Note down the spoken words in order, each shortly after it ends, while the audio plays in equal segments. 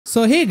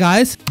So hey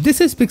guys,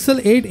 this is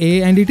Pixel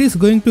 8a and it is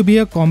going to be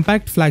a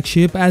compact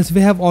flagship as we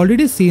have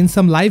already seen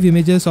some live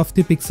images of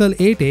the Pixel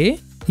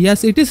 8a.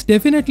 Yes, it is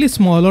definitely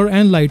smaller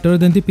and lighter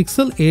than the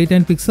Pixel 8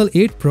 and Pixel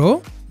 8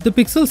 Pro. The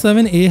Pixel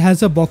 7a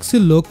has a boxy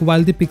look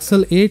while the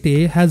Pixel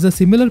 8a has a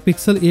similar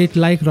Pixel 8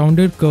 like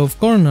rounded curved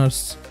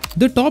corners.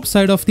 The top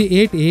side of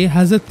the 8a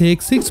has a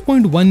thick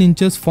 6.1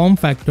 inches form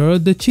factor.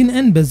 The chin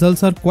and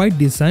bezels are quite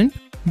decent,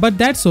 but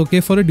that's okay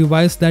for a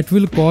device that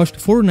will cost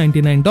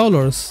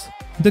 $499.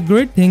 The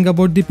great thing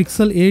about the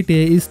Pixel 8a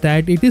is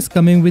that it is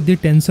coming with the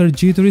Tensor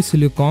G3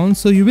 silicon,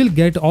 so you will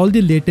get all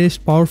the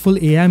latest powerful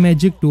AI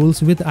magic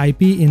tools with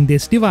IP in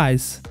this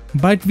device.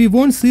 But we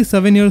won't see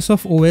 7 years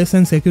of OS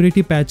and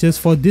security patches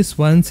for this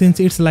one since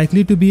it's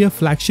likely to be a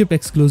flagship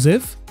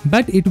exclusive,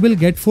 but it will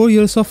get 4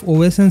 years of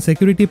OS and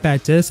security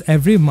patches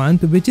every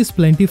month, which is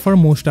plenty for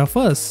most of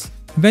us.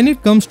 When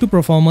it comes to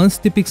performance,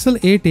 the Pixel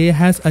 8a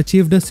has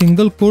achieved a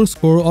single core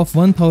score of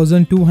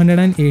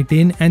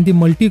 1218 and the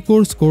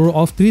multi-core score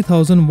of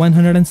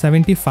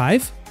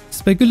 3175.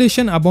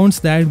 Speculation abounds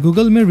that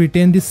Google may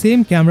retain the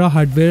same camera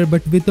hardware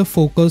but with a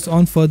focus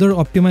on further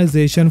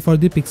optimization for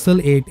the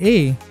Pixel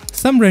 8a.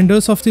 Some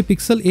renders of the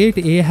Pixel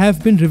 8a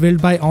have been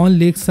revealed by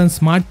OnLeaks and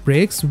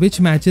SmartBreaks,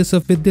 which matches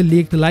up with the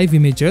leaked live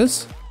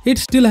images. It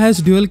still has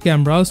dual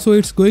cameras, so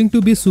it's going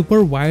to be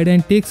super wide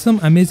and take some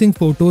amazing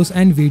photos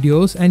and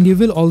videos, and you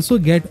will also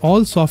get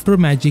all software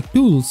magic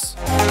tools.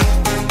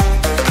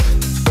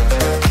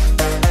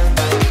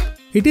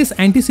 It is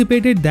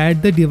anticipated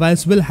that the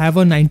device will have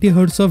a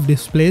 90Hz of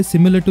display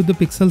similar to the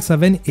Pixel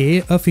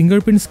 7a, a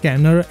fingerprint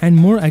scanner and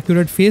more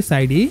accurate Face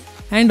ID,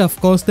 and of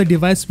course the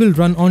device will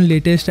run on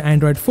latest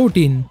Android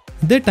 14.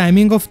 The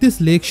timing of this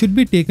leak should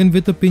be taken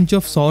with a pinch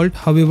of salt,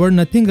 however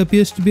nothing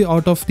appears to be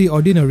out of the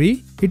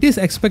ordinary. It is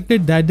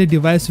expected that the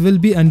device will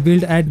be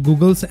unveiled at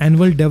Google's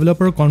annual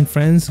developer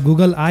conference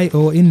Google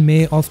I/O in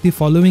May of the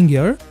following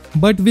year,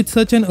 but with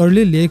such an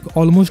early leak,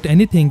 almost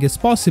anything is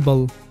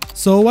possible.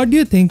 So what do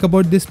you think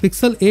about this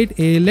Pixel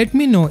 8a? Let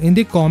me know in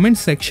the comment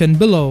section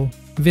below.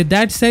 With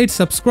that said,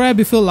 subscribe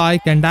if you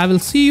like and I will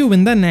see you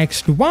in the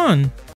next one.